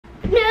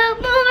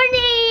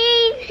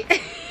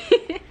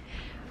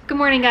Good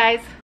morning,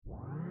 guys.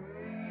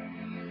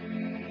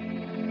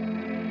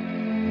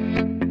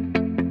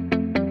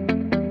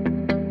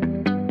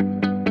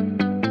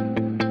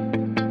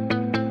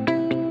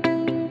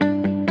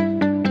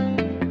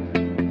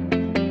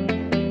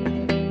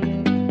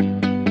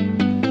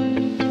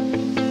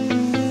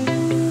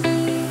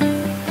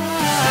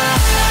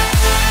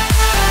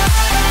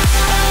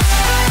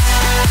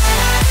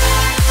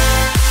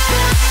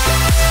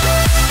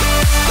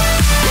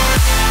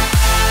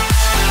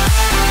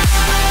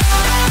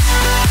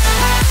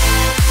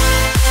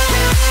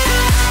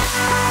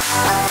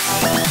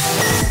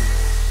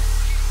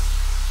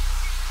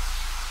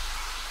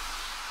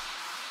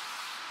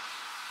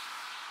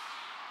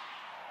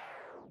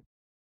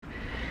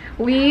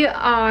 We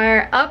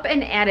are up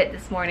and at it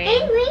this morning.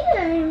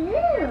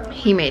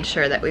 He made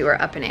sure that we were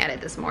up and at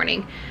it this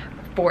morning,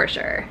 for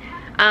sure.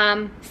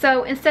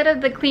 So instead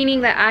of the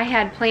cleaning that I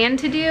had planned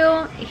to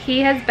do,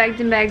 he has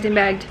begged and begged and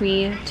begged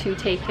me to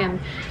take him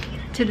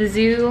to the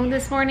zoo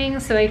this morning.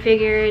 So I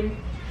figured,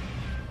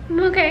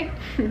 okay,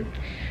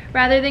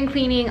 rather than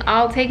cleaning,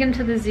 I'll take him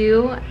to the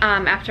zoo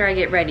after I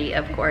get ready,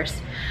 of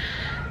course.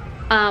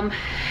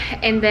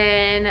 And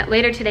then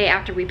later today,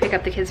 after we pick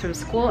up the kids from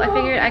school, I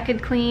figured I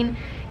could clean.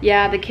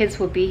 Yeah, the kids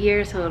will be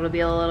here, so it'll be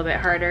a little bit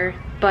harder,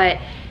 but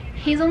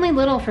he's only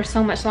little for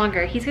so much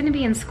longer. He's gonna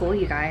be in school,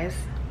 you guys.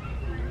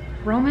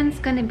 Roman's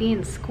gonna be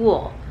in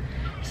school.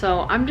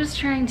 So I'm just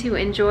trying to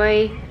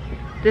enjoy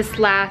this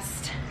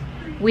last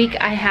week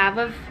I have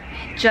of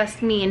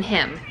just me and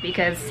him,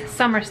 because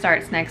summer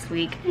starts next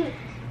week.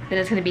 Then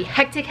it's gonna be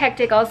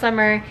hectic all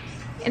summer,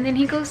 and then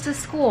he goes to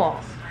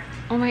school.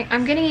 Oh my,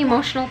 I'm getting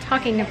emotional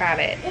talking about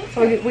it.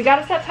 So we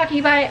gotta stop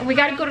talking about it, and we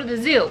gotta go to the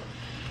zoo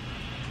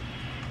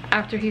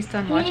after he's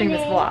done watching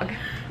this vlog.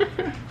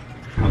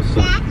 House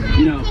subs.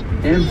 You know,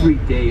 every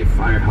day at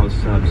Firehouse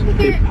Subs,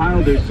 they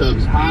pile their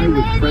subs high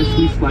with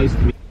freshly sliced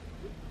meat.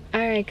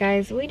 Alright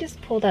guys, we just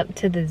pulled up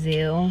to the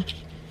zoo,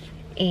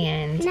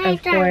 and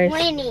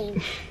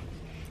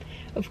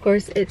of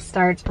course it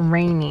starts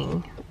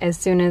raining as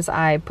soon as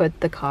I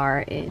put the car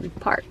in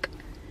park.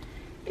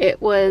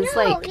 It was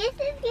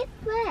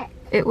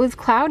it was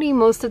cloudy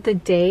most of the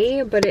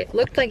day, but it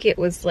looked like it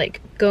was like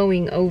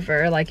going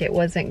over, like it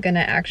wasn't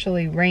gonna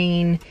actually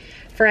rain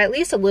for at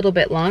least a little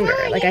bit longer.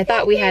 Like I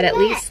thought we had at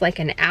least like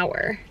an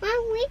hour.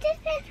 Mom, we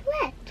just get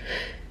wet.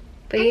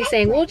 But he's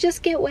saying, we'll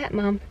just get wet,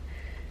 Mom.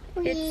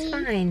 It's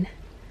fine.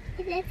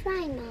 It's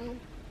fine, Mom.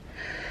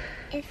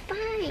 It's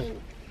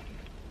fine.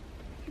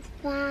 It's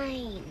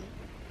fine.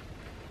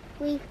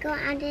 We go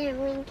out there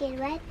and we get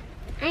wet.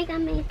 I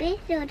got my big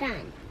suit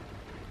on.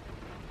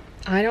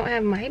 I don't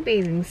have my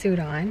bathing suit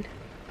on.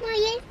 Well,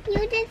 yes,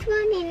 you just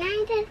want and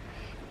I just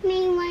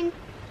made one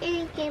and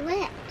it get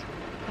wet.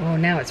 Oh,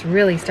 now it's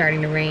really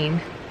starting to rain.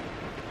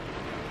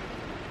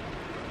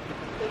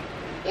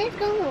 Let's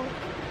go.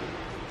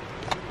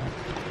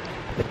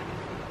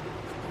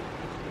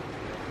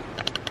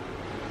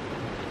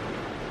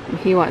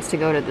 He wants to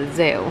go to the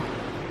zoo.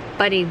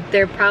 Buddy,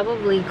 they're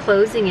probably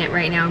closing it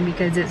right now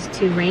because it's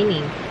too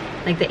raining.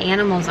 Like the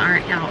animals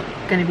aren't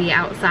gonna be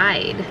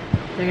outside.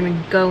 They're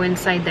gonna go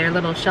inside their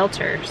little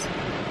shelters.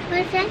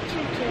 What's that to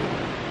do?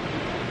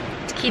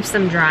 It keeps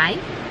them dry.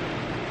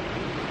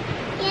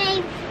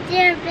 Yeah,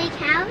 their big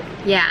house?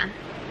 Yeah.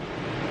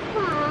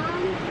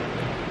 Mom.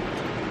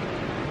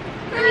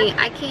 I mean,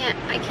 I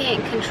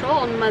can't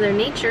control Mother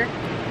Nature.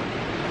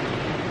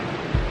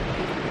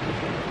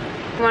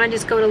 You wanna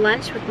just go to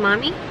lunch with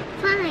Mommy?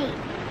 Fine.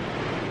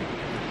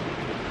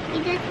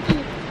 You just eat.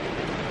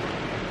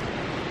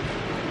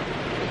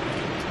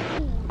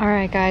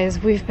 Alright guys,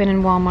 we've been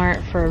in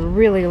Walmart for a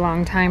really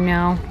long time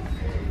now,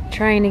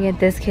 trying to get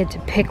this kid to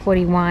pick what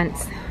he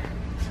wants.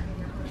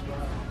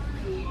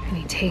 And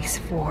he takes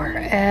forever.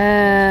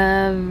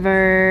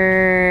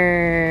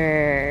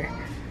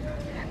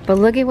 But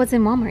look at what's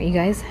in Walmart, you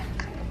guys.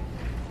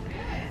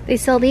 They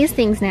sell these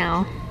things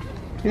now.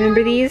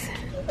 Remember these?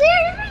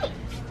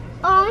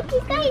 Oh,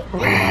 this guy.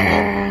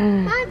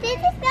 Oh, this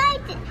guy.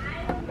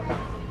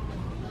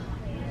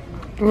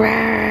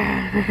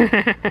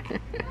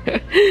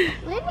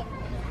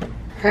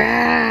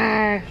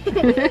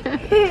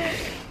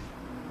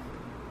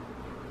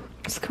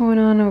 What's going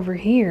on over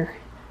here?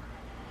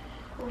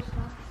 Cool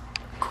stuff.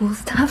 Cool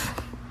stuff?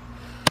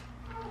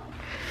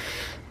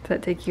 Does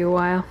that take you a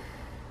while?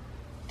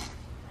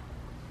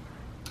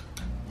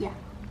 Yeah.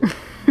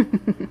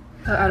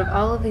 So out of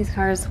all of these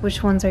cars,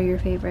 which ones are your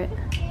favorite?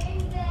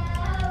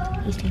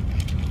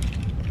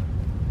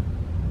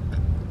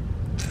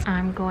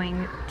 I'm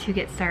going to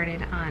get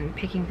started on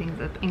picking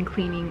things up and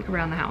cleaning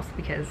around the house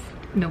because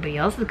nobody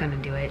else is going to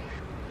do it.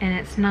 And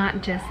it's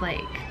not just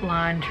like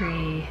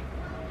laundry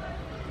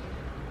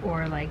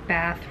or like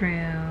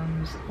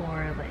bathrooms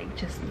or like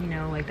just, you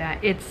know, like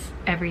that. It's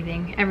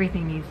everything.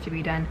 Everything needs to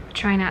be done.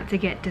 Try not to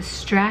get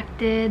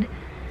distracted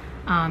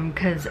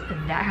because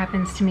that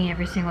happens to me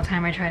every single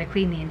time I try to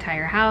clean the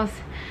entire house.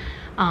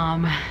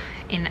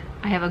 And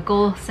I have a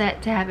goal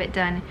set to have it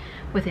done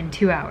within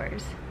 2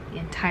 hours, the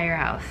entire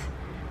house.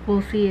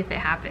 We'll see if it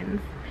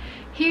happens.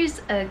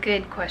 Here's a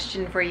good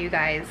question for you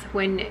guys,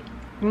 when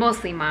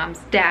mostly moms,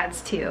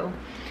 dads too.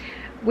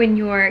 When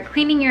you're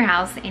cleaning your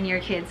house and your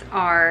kids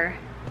are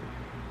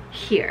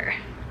here,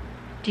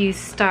 do you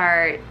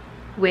start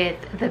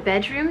with the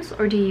bedrooms,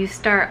 or do you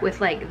start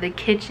with like the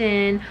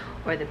kitchen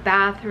or the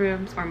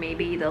bathrooms or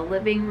maybe the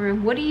living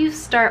room? What do you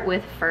start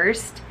with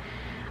first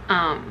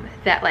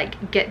that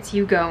like gets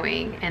you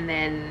going, and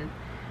then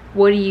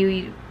what do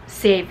you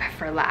save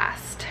for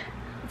last?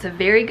 It's a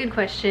very good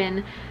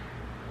question.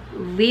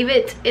 Leave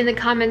it in the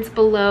comments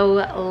below,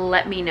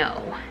 let me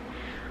know.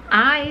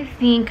 I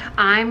think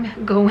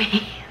I'm going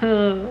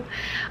to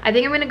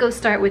go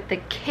start with the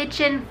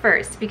kitchen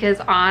first, because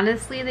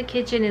honestly the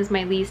kitchen is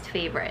my least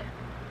favorite.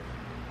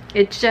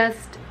 It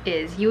just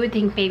is. You would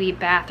think maybe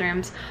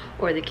bathrooms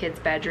or the kids'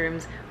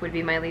 bedrooms would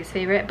be my least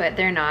favorite, but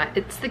they're not.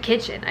 It's the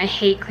kitchen. I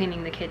hate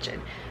cleaning the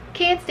kitchen.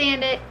 Can't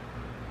stand it.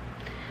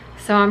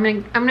 So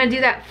I'm gonna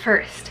do that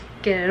first.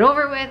 Get it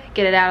over with,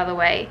 get it out of the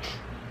way.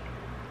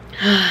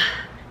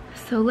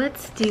 So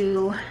let's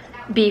do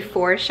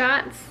before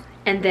shots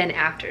and then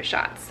after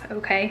shots,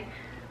 okay?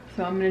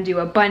 So I'm gonna do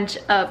a bunch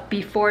of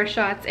before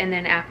shots and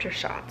then after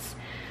shots.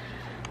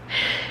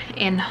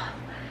 And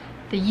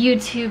the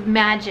YouTube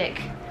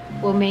magic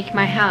will make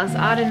my house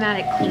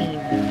automatic clean.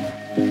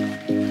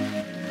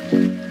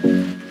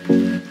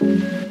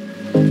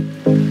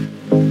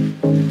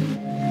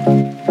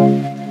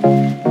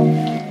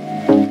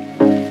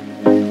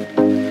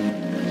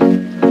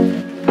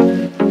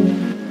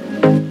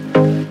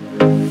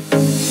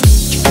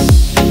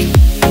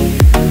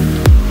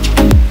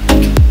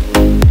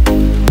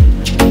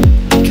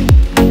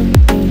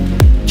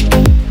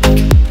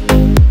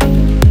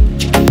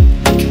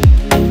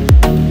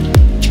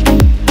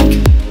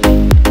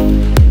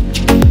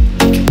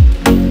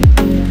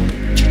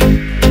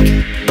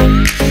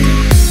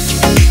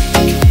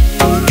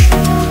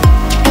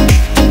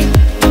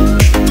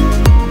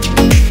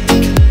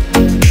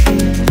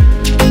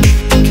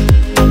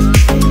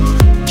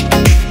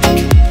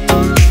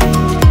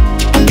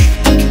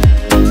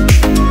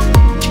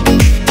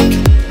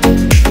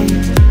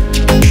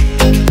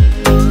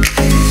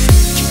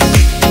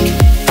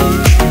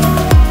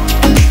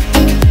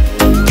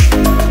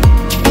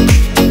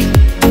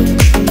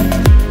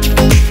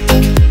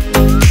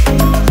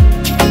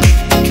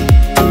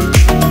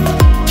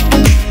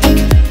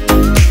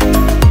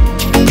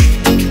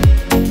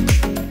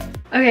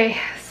 Okay,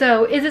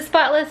 so is it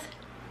spotless?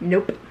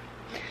 Nope.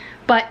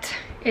 But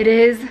it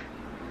is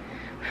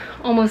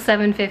almost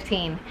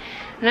 7:15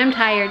 and I'm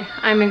tired,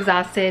 I'm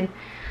exhausted,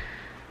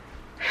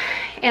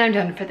 and I'm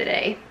done for the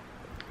day.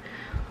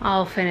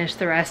 I'll finish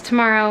the rest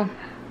tomorrow,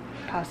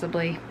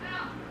 possibly,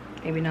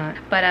 maybe not.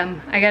 But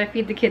I gotta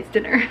feed the kids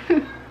dinner.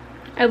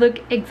 I look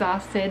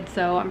exhausted,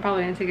 so I'm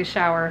probably gonna take a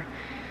shower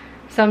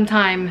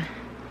sometime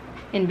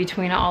in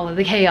between all of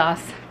the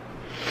chaos.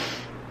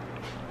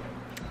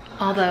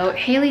 Although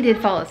Haley did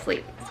fall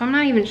asleep, so I'm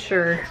not even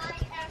sure.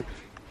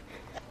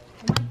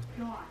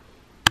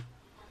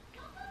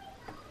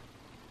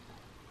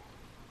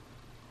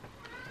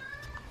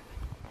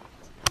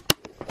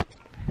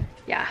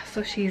 Yeah,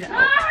 so she's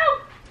out.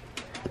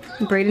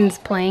 Braden's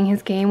playing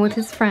his game with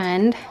his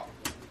friend.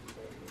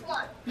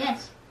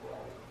 Yes.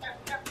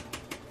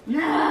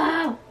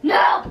 No!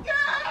 No!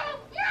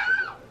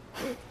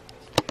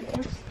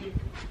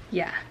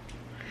 Yeah.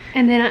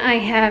 And then I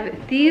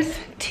have these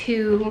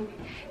two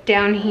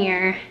down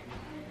here.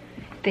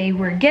 They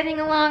were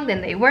getting along,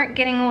 then they weren't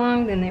getting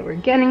along, then they were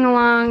getting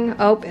along.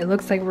 Oh, it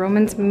looks like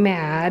Roman's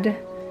mad.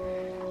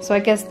 So I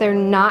guess they're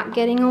not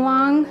getting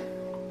along.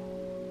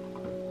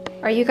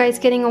 Are you guys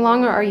getting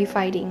along or are you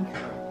fighting?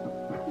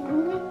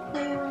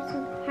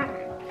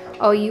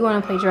 Oh, you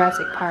want to play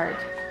Jurassic Park.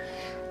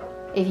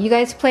 If you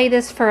guys play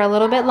this for a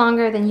little bit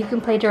longer, then you can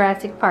play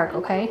Jurassic Park,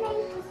 okay?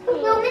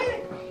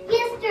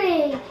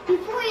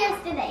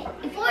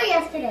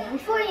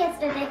 Before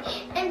yesterday,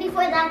 and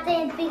before that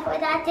day, and before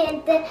that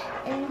day,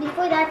 and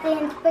before that day,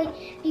 and before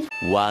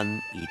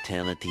one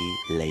eternity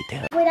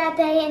later. Before that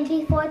day, and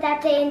before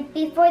that day, and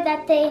before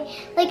that day,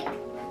 like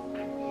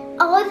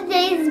all the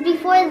days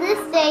before this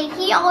day,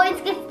 he always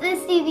gets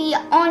this TV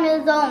on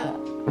his own.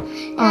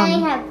 And I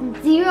have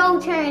 0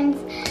 turns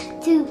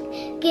to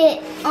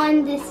get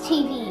on this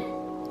TV.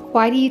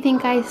 Why do you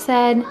think I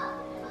said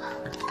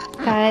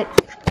that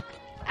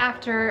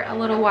after a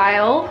little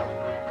while,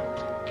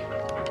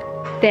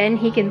 then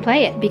he can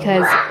play it?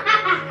 Because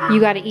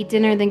you gotta eat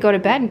dinner, then go to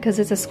bed because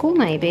it's a school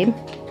night, babe.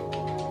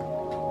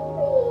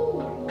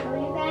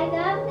 Go back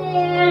up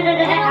there. I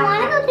don't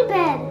want to go to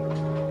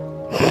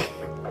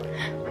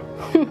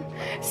bed.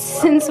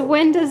 Since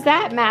when does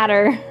that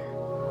matter?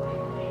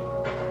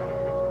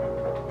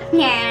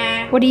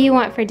 Yeah. What do you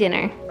want for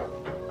dinner?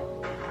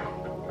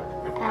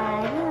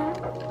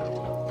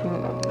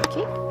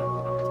 Okay.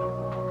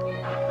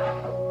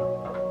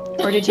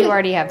 Or did you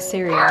already have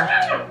cereal?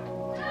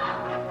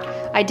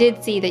 I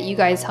did see that you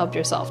guys helped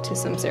yourself to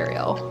some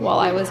cereal while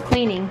I was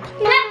cleaning.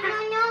 No,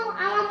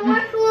 I want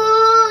more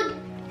food.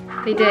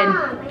 They did.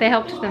 They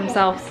helped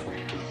themselves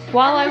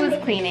while I was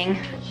cleaning.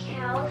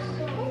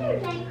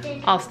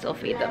 I'll still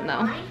feed them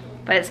though.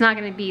 But it's not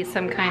gonna be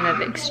some kind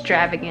of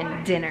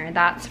extravagant dinner,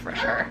 that's for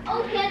sure.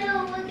 I'm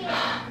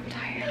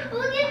tired.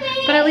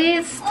 But at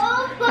least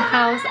the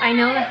house, I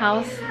know the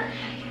house,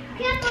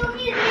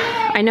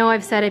 I know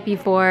I've said it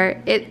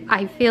before,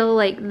 I feel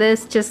like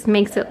this just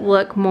makes it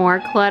look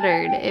more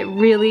cluttered. It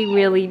really,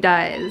 really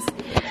does.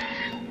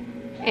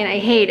 And I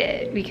hate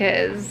it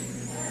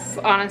because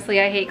honestly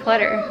I hate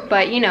clutter.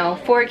 But you know,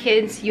 4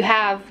 kids, you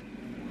have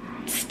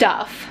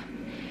stuff.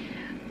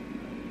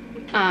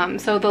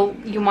 So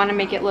you want to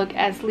make it look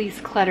as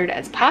least cluttered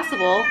as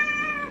possible.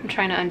 I'm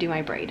trying to undo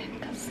my braid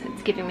because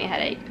it's giving me a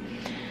headache.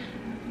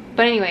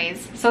 But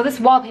anyways, so this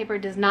wallpaper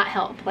does not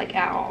help, like,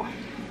 at all.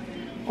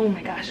 Oh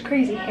my gosh,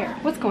 crazy hair.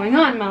 What's going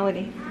on,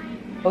 Melody?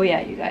 Oh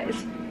yeah, you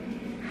guys.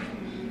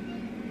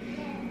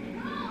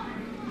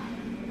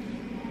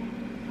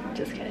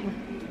 Just kidding.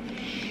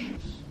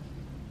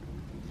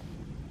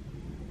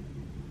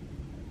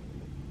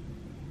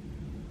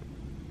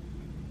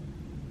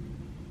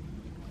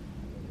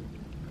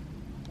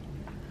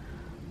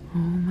 Oh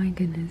my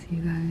goodness,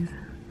 you guys.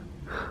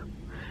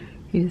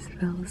 You just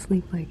fell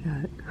asleep like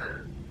that.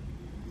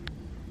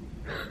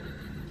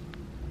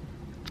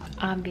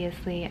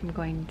 Obviously, I'm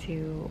going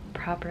to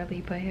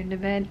properly put him to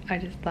bed. I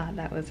just thought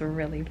that was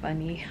really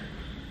funny.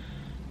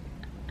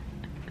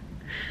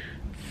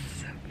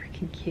 So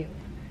freaking cute.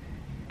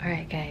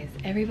 Alright guys,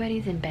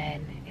 everybody's in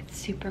bed. It's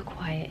super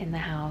quiet in the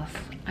house.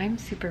 I'm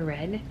super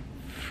red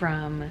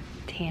from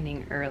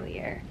tanning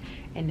earlier.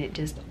 And it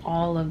just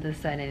all of a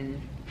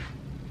sudden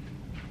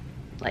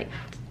like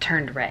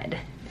turned red.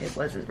 It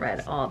wasn't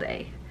red all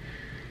day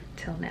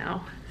till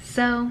now.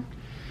 So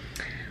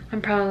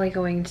I'm probably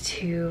going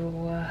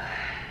to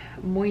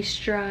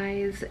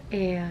moisturize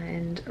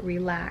and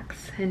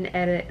relax and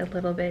edit a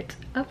little bit,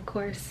 of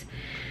course,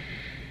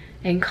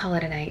 and call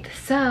it a night.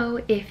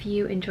 So if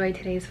you enjoyed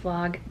today's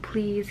vlog,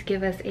 please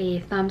give us a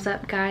thumbs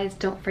up, guys.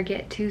 Don't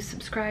forget to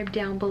subscribe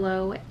down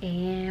below,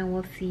 and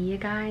we'll see you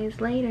guys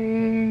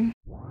later.